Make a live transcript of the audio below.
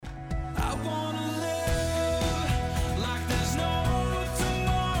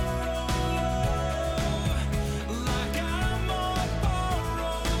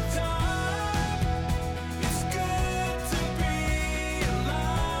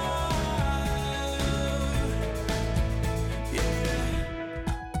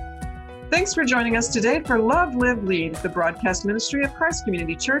Thanks for joining us today for Love, Live, Lead, the broadcast ministry of Christ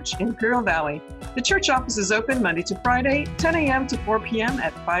Community Church in Imperial Valley. The church office is open Monday to Friday, 10 a.m. to 4 p.m.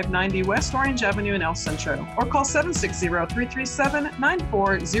 at 590 West Orange Avenue in El Centro, or call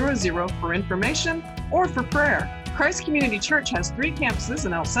 760-337-9400 for information or for prayer. Christ Community Church has 3 campuses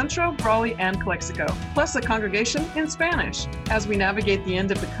in El Centro, Brawley, and Calexico, plus a congregation in Spanish. As we navigate the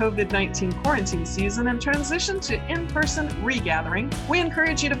end of the COVID-19 quarantine season and transition to in-person regathering, we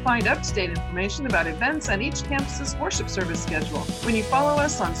encourage you to find up-to-date information about events and each campus's worship service schedule when you follow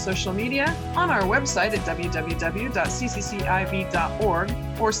us on social media, on our website at www.cccIV.org,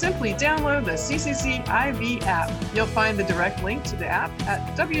 or simply download the CCCIV app. You'll find the direct link to the app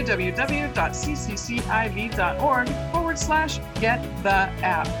at www.cccIV.org/get the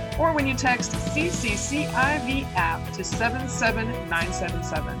app, or when you text CCCIV app to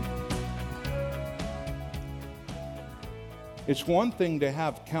 77977. It's one thing to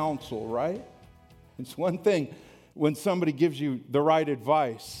have counsel, right? It's one thing when somebody gives you the right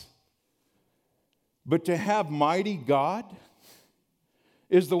advice. But to have mighty God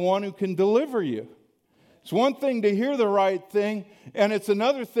is the one who can deliver you. It's one thing to hear the right thing, and it's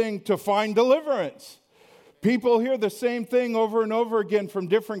another thing to find deliverance. People hear the same thing over and over again from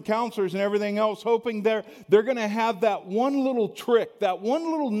different counselors and everything else, hoping they're going to have that one little trick, that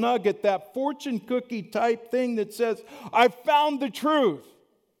one little nugget, that fortune cookie type thing that says, I found the truth.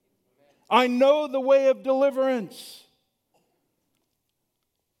 I know the way of deliverance.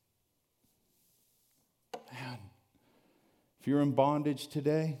 Man, if you're in bondage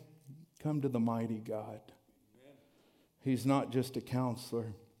today, come to the mighty God. He's not just a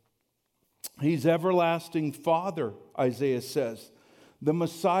counselor. He's everlasting Father, Isaiah says. The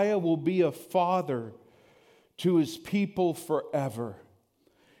Messiah will be a father to his people forever.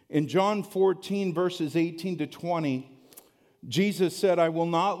 In John 14, verses 18 to 20, Jesus said, I will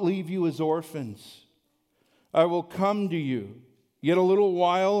not leave you as orphans. I will come to you. Yet a little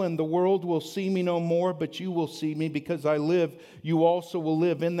while, and the world will see me no more, but you will see me because I live. You also will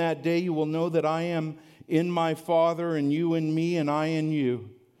live. In that day you will know that I am in my Father, and you in me, and I in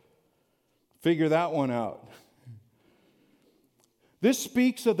you. Figure that one out. This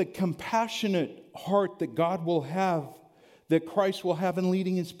speaks of the compassionate heart that God will have, that Christ will have in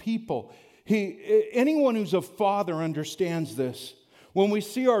leading his people. Anyone who's a father understands this. When we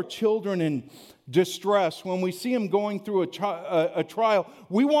see our children in distress, when we see them going through a trial,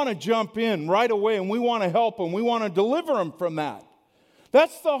 we want to jump in right away and we want to help them. We want to deliver them from that.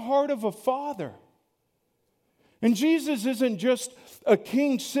 That's the heart of a father. And Jesus isn't just a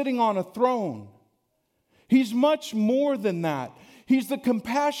king sitting on a throne. He's much more than that. He's the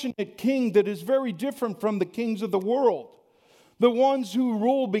compassionate king that is very different from the kings of the world, the ones who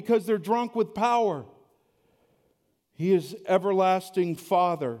rule because they're drunk with power. He is everlasting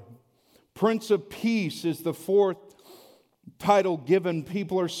Father. Prince of Peace is the 4th title given.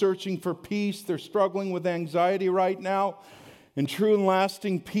 People are searching for peace. They're struggling with anxiety right now. And true and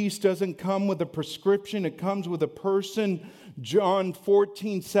lasting peace doesn't come with a prescription. It comes with a person. John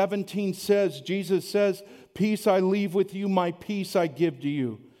 14:17 says, Jesus says, peace I leave with you, my peace I give to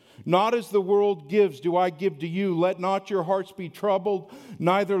you. Not as the world gives do I give to you. Let not your hearts be troubled,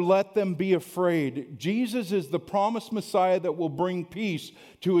 neither let them be afraid. Jesus is the promised Messiah that will bring peace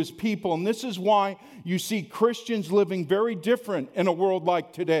to his people. And this is why you see Christians living very different in a world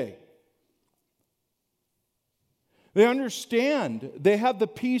like today. They understand, they have the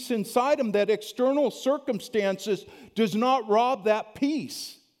peace inside them, that external circumstances does not rob that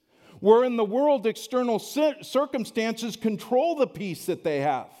peace. Where in the world, external circumstances control the peace that they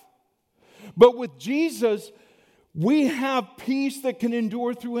have. But with Jesus, we have peace that can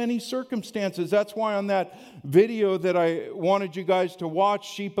endure through any circumstances. That's why on that video that I wanted you guys to watch,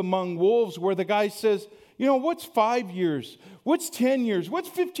 Sheep Among Wolves, where the guy says, you know, what's 5 years? What's 10 years? What's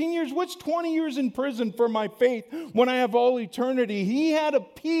 15 years? What's 20 years in prison for my faith when I have all eternity? He had a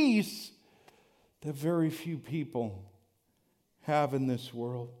peace that very few people have in this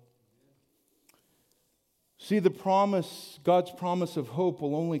world. See, the promise, God's promise of hope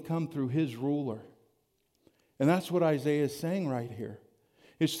will only come through his ruler. And that's what Isaiah is saying right here.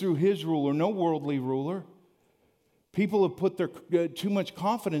 It's through his ruler, no worldly ruler. People have put their too much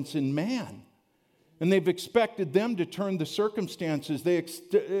confidence in man. And they've expected them to turn the circumstances. They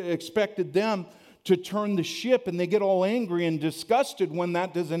expected them to turn the ship, and they get all angry and disgusted when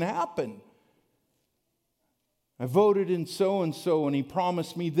that doesn't happen. I voted in so-and-so, and he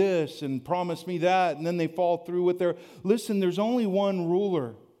promised me this and promised me that, and then they fall through with their... Listen, there's only one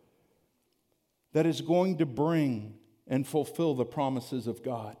ruler that is going to bring and fulfill the promises of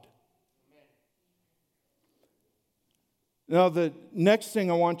God. Now, the next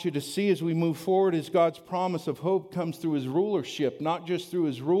thing I want you to see as we move forward is God's promise of hope comes through His rulership, not just through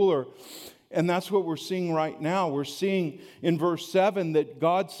His ruler. And that's what we're seeing right now. We're seeing in verse 7 that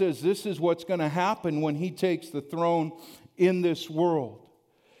God says this is what's going to happen when He takes the throne in this world.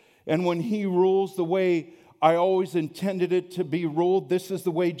 And when He rules the way I always intended it to be ruled, this is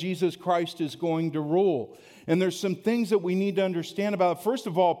the way Jesus Christ is going to rule. And there's some things that we need to understand about it. First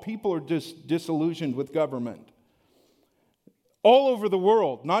of all, people are disillusioned with government. All over the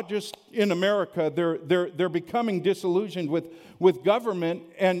world, not just in America, they're becoming disillusioned with government,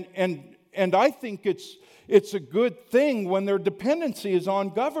 and I think it's a good thing when their dependency is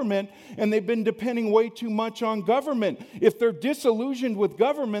on government, and they've been depending way too much on government. If they're disillusioned with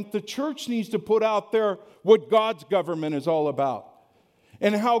government, the church needs to put out there what God's government is all about,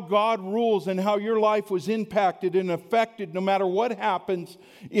 and how God rules, and how your life was impacted and affected. No matter what happens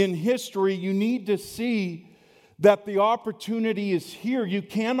in history, you need to see that the opportunity is here. You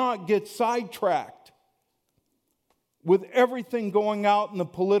cannot get sidetracked with everything going out in the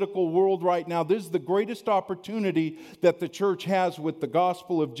political world right now. This is the greatest opportunity that the church has with the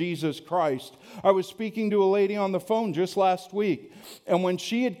gospel of Jesus Christ. I was speaking to a lady on the phone just last week, and when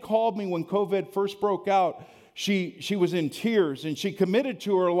she had called me when COVID first broke out, she was in tears, and she committed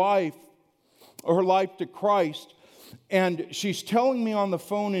to her life to Christ. And she's telling me on the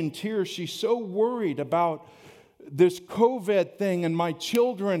phone in tears, she's so worried about this COVID thing, and my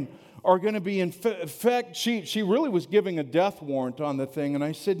children are going to be infected. She really was giving a death warrant on the thing. And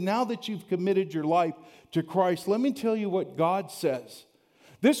I said, now that you've committed your life to Christ, let me tell you what God says.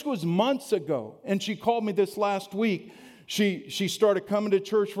 This was months ago, and she called me this last week. She started coming to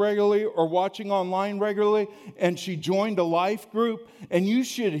church regularly or watching online regularly, and she joined a life group. And you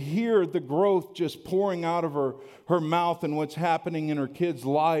should hear the growth just pouring out of her mouth and what's happening in her kids'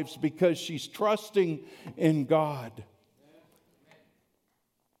 lives, because she's trusting in God.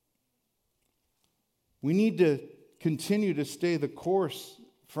 We need to continue to stay the course,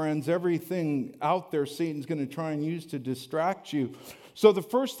 friends. Everything out there Satan's going to try and use to distract you. So the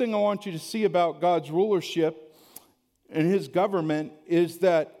first thing I want you to see about God's rulership and His government is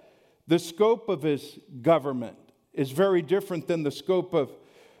that the scope of His government is very different than the scope of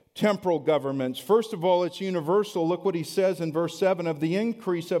temporal governments. First of all, it's universal. Look what He says in verse 7, of the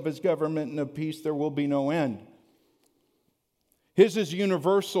increase of His government and of peace there will be no end. His is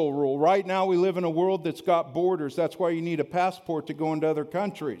universal rule. Right now we live in a world that's got borders. That's why you need a passport to go into other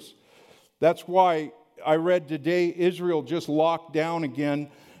countries. That's why I read today Israel just locked down again.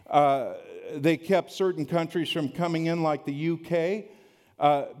 They kept certain countries from coming in, like the UK,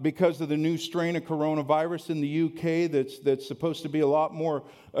 because of the new strain of coronavirus in the UK that's supposed to be a lot more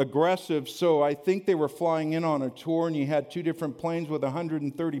aggressive. So I think they were flying in on a tour, and you had 2 different planes with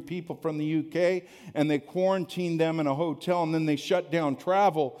 130 people from the UK, and they quarantined them in a hotel, and then they shut down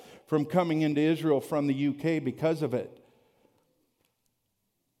travel from coming into Israel from the UK because of it.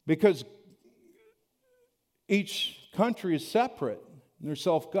 Because each country is separate, and they're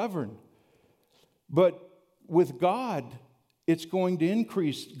self-governed. But with God, it's going to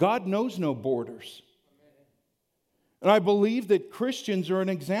increase. God knows no borders. And I believe that Christians are an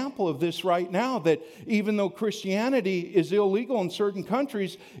example of this right now, that even though Christianity is illegal in certain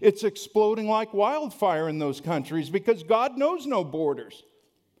countries, it's exploding like wildfire in those countries because God knows no borders.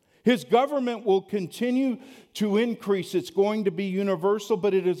 His government will continue to increase. It's going to be universal,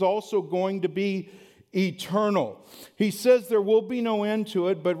 but it is also going to be eternal. He says there will be no end to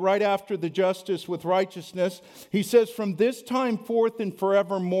it, but right after the justice with righteousness, He says from this time forth and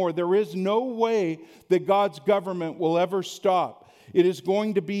forevermore, there is no way that God's government will ever stop. It is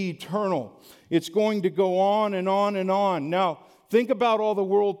going to be eternal. It's going to go on and on and on. Now, think about all the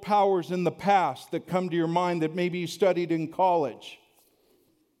world powers in the past that come to your mind that maybe you studied in college.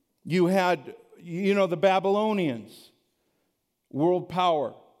 You had, the Babylonians, world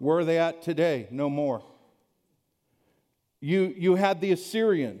power. Where are they at today? No more. You had the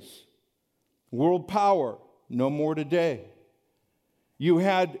Assyrians, world power. No more today. You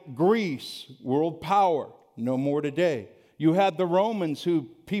had Greece, world power. No more today. You had the Romans, who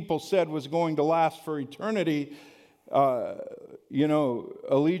people said was going to last for eternity.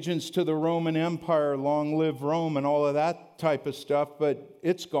 Allegiance to the Roman Empire, long live Rome, and all of that type of stuff, but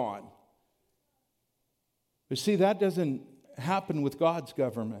it's gone. But see, that doesn't happen with God's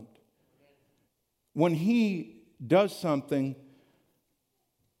government. When He does something,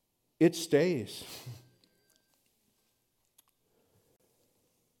 it stays.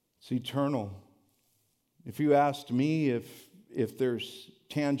 It's eternal. If you asked me if there's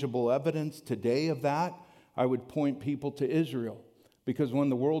tangible evidence today of that, I would point people to Israel. Because when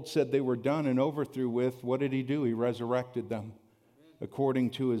the world said they were done and overthrew with, what did he do? He resurrected them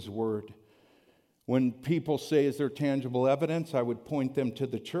according to his word. When people say, is there tangible evidence? I would point them to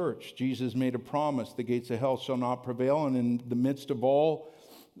the church. Jesus made a promise, the gates of hell shall not prevail. And in the midst of all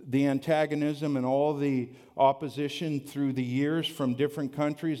the antagonism and all the opposition through the years from different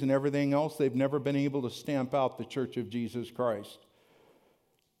countries and everything else, they've never been able to stamp out the church of Jesus Christ.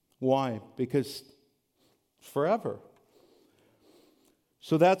 Why? Because forever.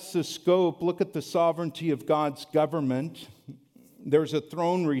 So that's the scope. Look at the sovereignty of God's government. There's a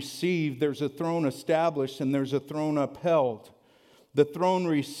throne received, there's a throne established, and there's a throne upheld. The throne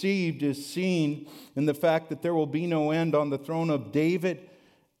received is seen in the fact that there will be no end on the throne of David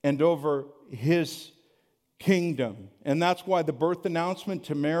and over his kingdom. And that's why the birth announcement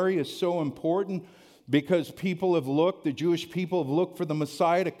to Mary is so important, because people have looked, the Jewish people have looked for the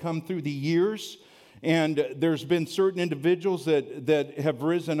Messiah to come through the years. And there's been certain individuals that have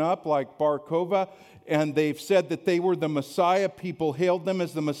risen up, like Bar Kokhba, and they've said that they were the Messiah. People hailed them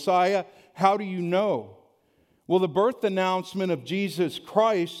as the Messiah. How do you know? Well, the birth announcement of Jesus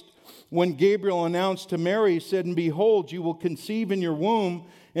Christ, when Gabriel announced to Mary, he said, and behold, you will conceive in your womb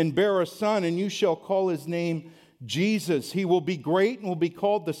and bear a son, and you shall call his name Jesus. He will be great and will be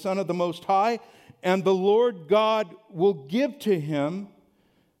called the Son of the Most High, and the Lord God will give to him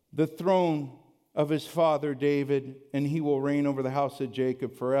the throne of his father David, and he will reign over the house of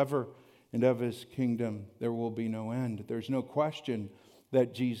Jacob forever, and of his kingdom there will be no end. There's no question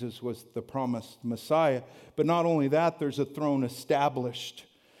that Jesus was the promised Messiah. But not only that, there's a throne established.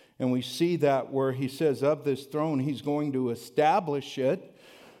 And we see that where he says of this throne, he's going to establish it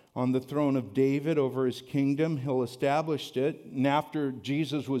on the throne of David over his kingdom. He'll establish it. And after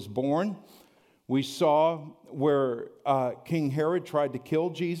Jesus was born, we saw where King Herod tried to kill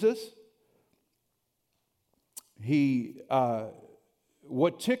Jesus.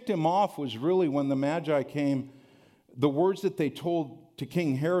 What ticked him off was really when the Magi came, the words that they told to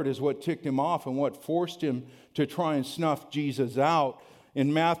King Herod is what ticked him off and what forced him to try and snuff Jesus out.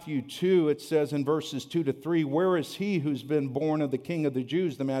 In Matthew 2, it says in verses 2 to 3, where is he who's been born of the King of the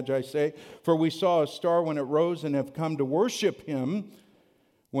Jews, the Magi say, for we saw a star when it rose and have come to worship him.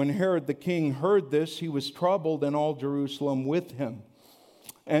 When Herod the king heard this, he was troubled, and all Jerusalem with him.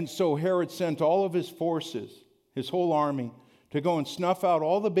 And so Herod sent all of his forces, his whole army, to go and snuff out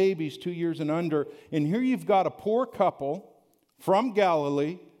all the babies 2 years and under. And here you've got a poor couple from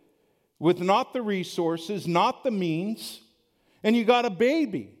Galilee with not the resources, not the means, and you got a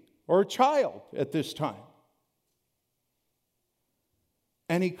baby or a child at this time.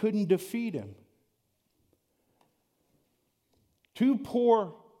 And he couldn't defeat him. Two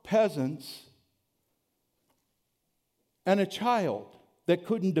poor peasants and a child that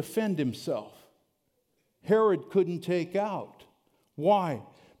couldn't defend himself. Herod couldn't take out. Why?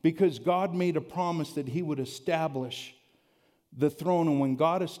 Because God made a promise that he would establish the throne. And when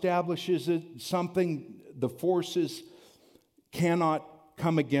God establishes it, something, the forces cannot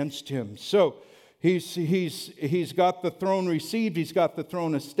come against him. So he's got the throne received, he's got the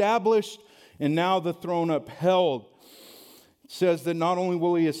throne established, and now the throne upheld. It says that not only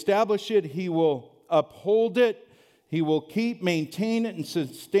will he establish it, he will uphold it. He will keep, maintain it, and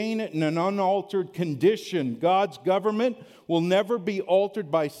sustain it in an unaltered condition. God's government will never be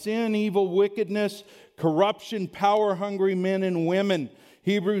altered by sin, evil, wickedness, corruption, power-hungry men and women.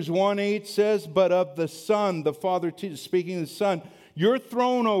 Hebrews 1:8 says, but of the Son, the Father speaking of the Son, your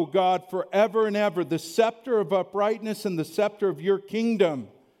throne, O God, forever and ever, the scepter of uprightness and the scepter of your kingdom.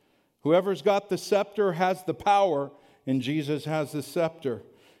 Whoever's got the scepter has the power, and Jesus has the scepter.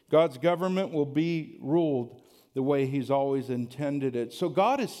 God's government will be ruled the way he's always intended it. So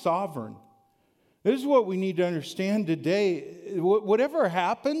God is sovereign. This is what we need to understand today. Whatever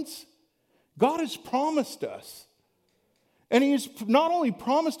happens, God has promised us. And he's not only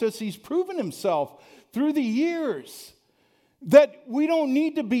promised us, he's proven himself through the years that we don't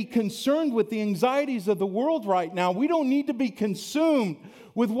need to be concerned with the anxieties of the world right now. We don't need to be consumed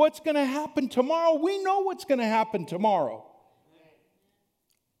with what's going to happen tomorrow. We know what's going to happen tomorrow.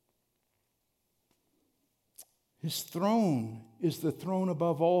 His throne is the throne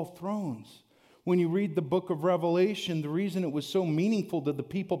above all thrones. When you read the book of Revelation, the reason it was so meaningful to the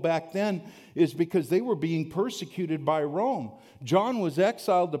people back then is because they were being persecuted by Rome. John was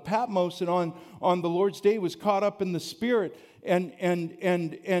exiled to Patmos, and on the Lord's day was caught up in the Spirit.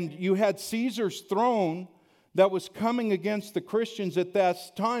 And you had Caesar's throne that was coming against the Christians at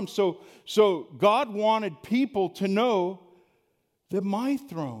that time. So God wanted people to know that my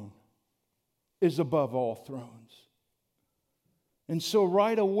throne is above all thrones. And so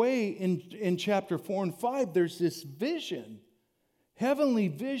right away in chapter 4 and 5, there's this vision. Heavenly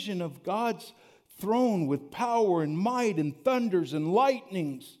vision of God's throne with power and might and thunders and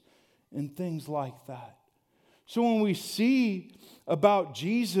lightnings and things like that. So when we see about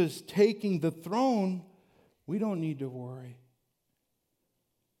Jesus taking the throne, we don't need to worry.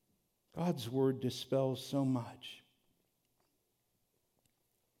 God's word dispels so much.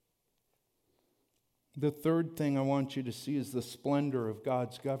 The third thing I want you to see is the splendor of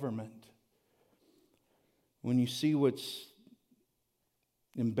God's government. When you see what's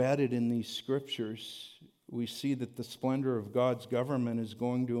embedded in these scriptures, we see that the splendor of God's government is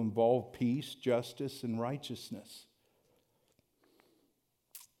going to involve peace, justice, and righteousness.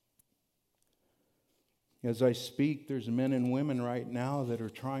 As I speak, there's men and women right now that are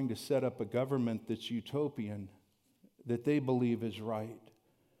trying to set up a government that's utopian, that they believe is right,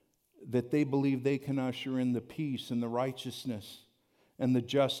 that they believe they can usher in the peace and the righteousness and the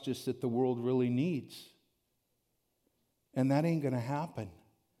justice that the world really needs. And that ain't going to happen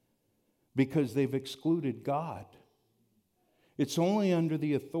because they've excluded God. It's only under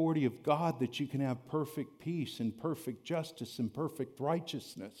the authority of God that you can have perfect peace and perfect justice and perfect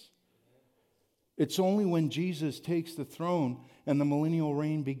righteousness. It's only when Jesus takes the throne and the millennial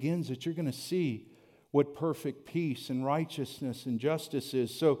reign begins that you're going to see what perfect peace and righteousness and justice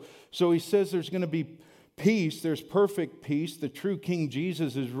is. So he says there's going to be peace. There's perfect peace. The true King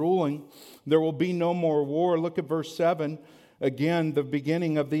Jesus is ruling. There will be no more war. Look at verse 7. Again, the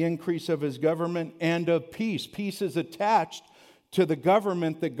beginning of the increase of his government and of peace. Peace is attached to the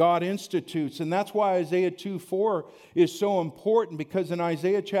government that God institutes. And that's why Isaiah 2:4 is so important, because in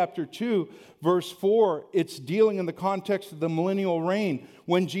Isaiah chapter 2, verse 4, it's dealing in the context of the millennial reign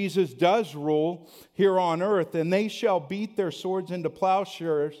when Jesus does rule here on earth. And they shall beat their swords into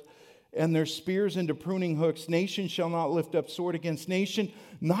plowshares and their spears into pruning hooks. Nation shall not lift up sword against nation,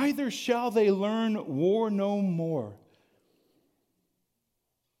 neither shall they learn war no more.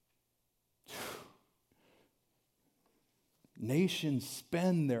 Nations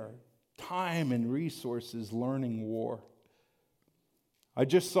spend their time and resources learning war. I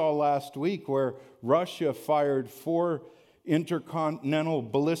just saw last week where Russia fired 4 intercontinental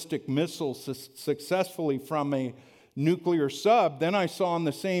ballistic missiles successfully from a nuclear sub. Then I saw on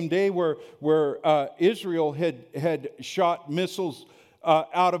the same day where Israel had shot missiles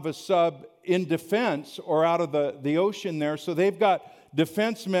out of a sub in defense or out of the ocean there. So they've got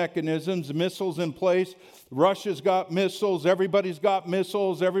defense mechanisms, missiles in place. Russia's got missiles. Everybody's got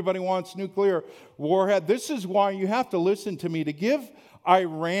missiles. Everybody wants nuclear warhead. This is why you have to listen to me. To give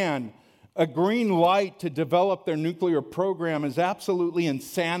Iran a green light to develop their nuclear program is absolutely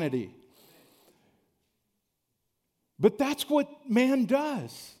insanity. But that's what man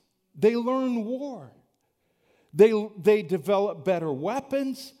does. They learn war. They develop better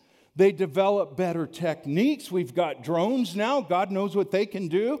weapons. They develop better techniques. We've got drones now. God knows what they can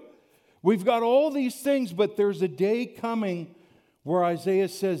do. We've got all these things, but there's a day coming where Isaiah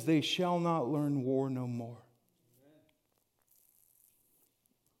says they shall not learn war no more.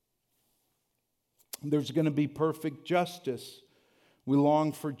 There's going to be perfect justice. We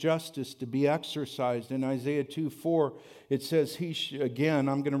long for justice to be exercised. In Isaiah 2:4, it says, again,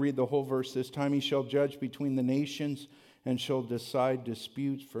 I'm going to read the whole verse this time. He shall judge between the nations and shall decide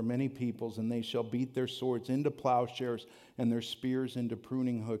disputes for many peoples, and they shall beat their swords into plowshares and their spears into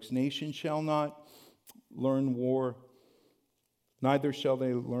pruning hooks. Nation shall not learn war, neither shall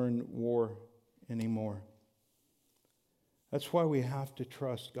they learn war anymore. That's why we have to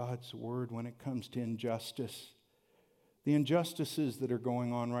trust God's word when it comes to injustice. The injustices that are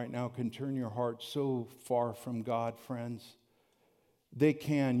going on right now can turn your heart so far from God, friends. They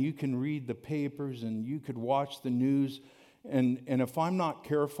can. You can read the papers and you could watch the news. And if I'm not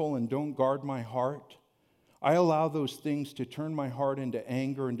careful and don't guard my heart, I allow those things to turn my heart into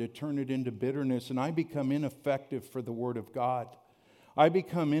anger and to turn it into bitterness. And I become ineffective for the word of God. I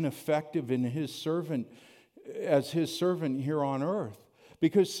become ineffective in as his servant here on earth.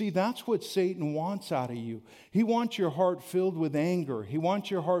 Because, see, that's what Satan wants out of you. He wants your heart filled with anger. He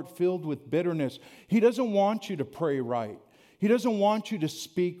wants your heart filled with bitterness. He doesn't want you to pray right. He doesn't want you to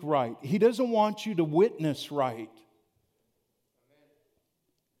speak right. He doesn't want you to witness right.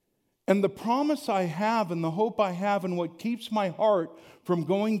 And the promise I have and the hope I have and what keeps my heart from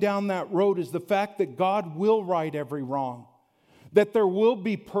going down that road is the fact that God will right every wrong. That there will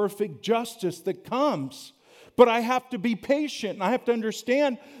be perfect justice that comes. But I have to be patient, and I have to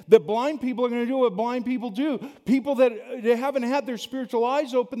understand that blind people are going to do what blind people do. People that haven't had their spiritual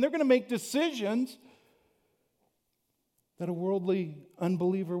eyes open, they're going to make decisions that a worldly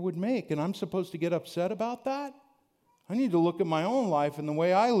unbeliever would make. And I'm supposed to get upset about that? I need to look at my own life and the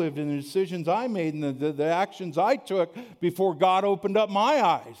way I lived and the decisions I made and the actions I took before God opened up my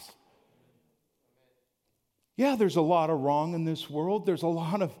eyes. Yeah, there's a lot of wrong in this world. There's a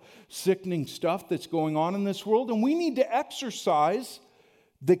lot of sickening stuff that's going on in this world. And we need to exercise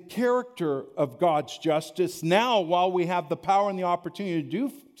the character of God's justice now while we have the power and the opportunity to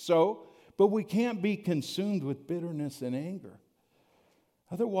do so. But we can't be consumed with bitterness and anger.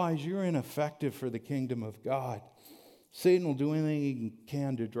 Otherwise, you're ineffective for the kingdom of God. Satan will do anything he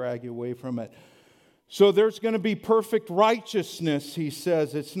can to drag you away from it. So there's going to be perfect righteousness, he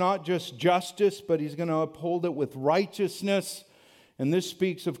says. It's not just justice, but he's going to uphold it with righteousness. And this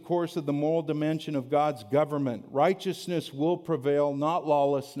speaks, of course, of the moral dimension of God's government. Righteousness will prevail, not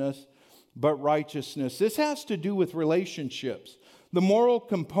lawlessness, but righteousness. This has to do with relationships. The moral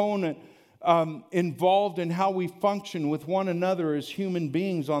component involved in how we function with one another as human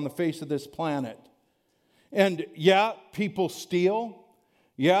beings on the face of this planet. And yeah, people steal.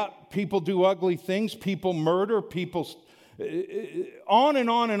 Yeah, people do ugly things. People murder. People on and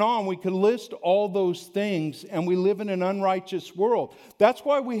on and on. We could list all those things, and we live in an unrighteous world. That's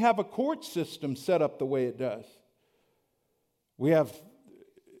why we have a court system set up the way it does. We have,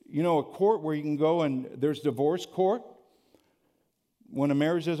 a court where you can go and there's divorce court. When a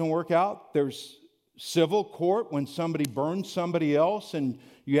marriage doesn't work out, there's civil court when somebody burns somebody else, and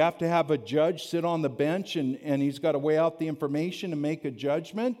you have to have a judge sit on the bench and he's got to weigh out the information and make a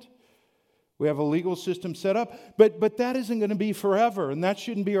judgment. We have a legal system set up, but that isn't going to be forever, and that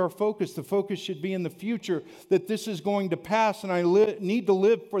shouldn't be our focus. The focus should be in the future, that this is going to pass, and I need to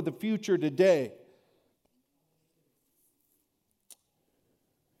live for the future today.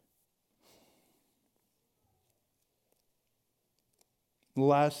 The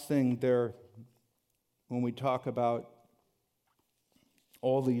last thing there, when we talk about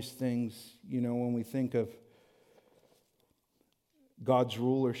all these things, when we think of God's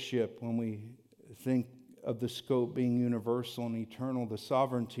rulership, when we think of the scope being universal and eternal, the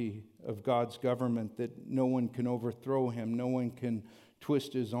sovereignty of God's government, that no one can overthrow him, no one can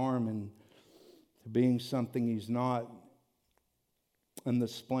twist his arm into being something he's not, and the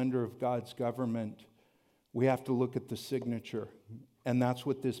splendor of God's government, we have to look at the signature. And that's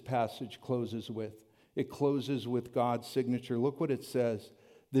what this passage closes with. It closes with God's signature. Look what it says.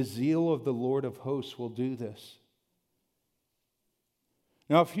 The zeal of the Lord of hosts will do this.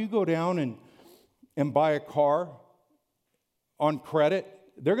 Now, if you go down and buy a car on credit,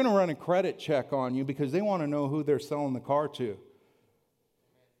 they're going to run a credit check on you because they want to know who they're selling the car to.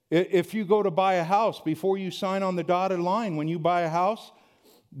 If you go to buy a house, before you sign on the dotted line, when you buy a house,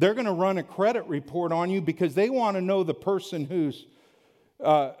 they're going to run a credit report on you because they want to know the person who's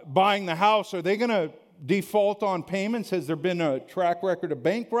buying the house. Are they going to default on payments? Has there been a track record of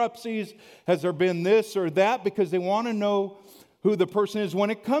bankruptcies? Has there been this or that? Because they want to know who the person is. When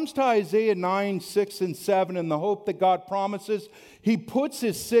it comes to Isaiah 9, 6, and 7 and the hope that God promises, he puts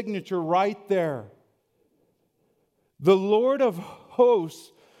his signature right there. The Lord of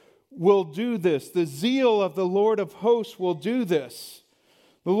hosts will do this. The zeal of the Lord of hosts will do this.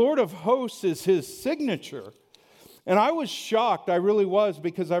 The Lord of hosts is his signature. And I was shocked, I really was,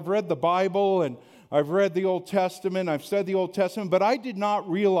 because I've read the Bible and I've read the Old Testament, I've studied the Old Testament, but I did not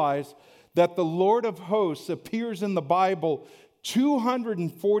realize that the Lord of hosts appears in the Bible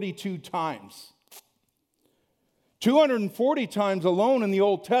 242 times. 240 times alone in the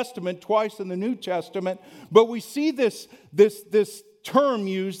Old Testament, twice in the New Testament. But we see this term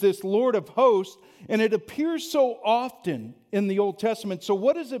used, this Lord of hosts, and it appears so often in the Old Testament. So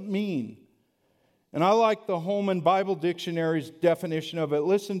what does it mean? And I like the Holman Bible Dictionary's definition of it.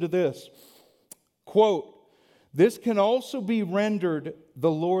 Listen to this. Quote, "This can also be rendered the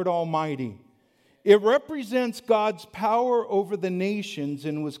Lord Almighty. It represents God's power over the nations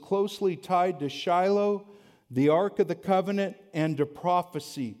and was closely tied to Shiloh, the Ark of the Covenant, and to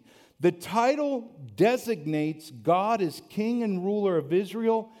prophecy. The title designates God as king and ruler of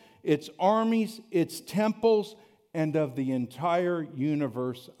Israel, its armies, its temples, and of the entire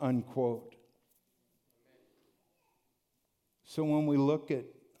universe," unquote. So when we look at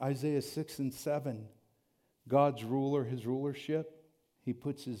Isaiah 6 and 7, God's ruler, his rulership, he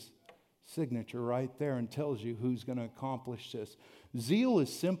puts his signature right there and tells you who's going to accomplish this. Zeal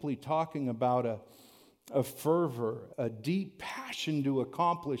is simply talking about a fervor, a deep passion to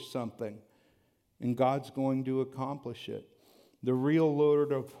accomplish something. And God's going to accomplish it. The real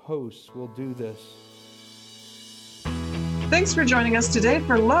Lord of hosts will do this. Thanks for joining us today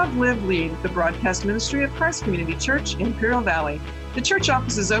for Love, Live, Lead, the broadcast ministry of Christ Community Church, Imperial Valley. The church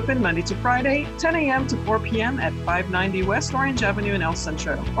office is open Monday to Friday, 10 a.m. to 4 p.m. at 590 West Orange Avenue in El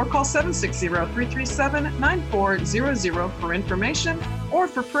Centro, or call 760-337-9400 for information or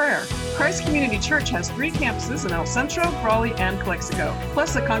for prayer. Christ Community Church has 3 campuses in El Centro, Brawley, and Calexico,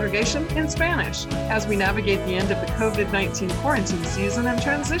 plus a congregation in Spanish. As we navigate the end of the COVID-19 quarantine season and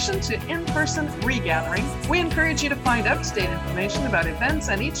transition to in-person regathering, we encourage you to find up-to-date information about events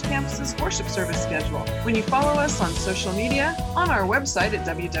and each campus's worship service schedule when you follow us on social media, on our website at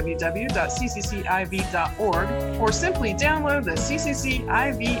www.cccIV.org, or simply download the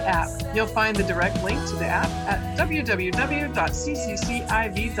CCCIV app. You'll find the direct link to the app at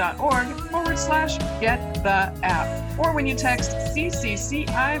www.cccIV.org/get-the-app, or when you text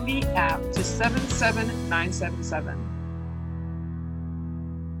CCCIV app to 77977.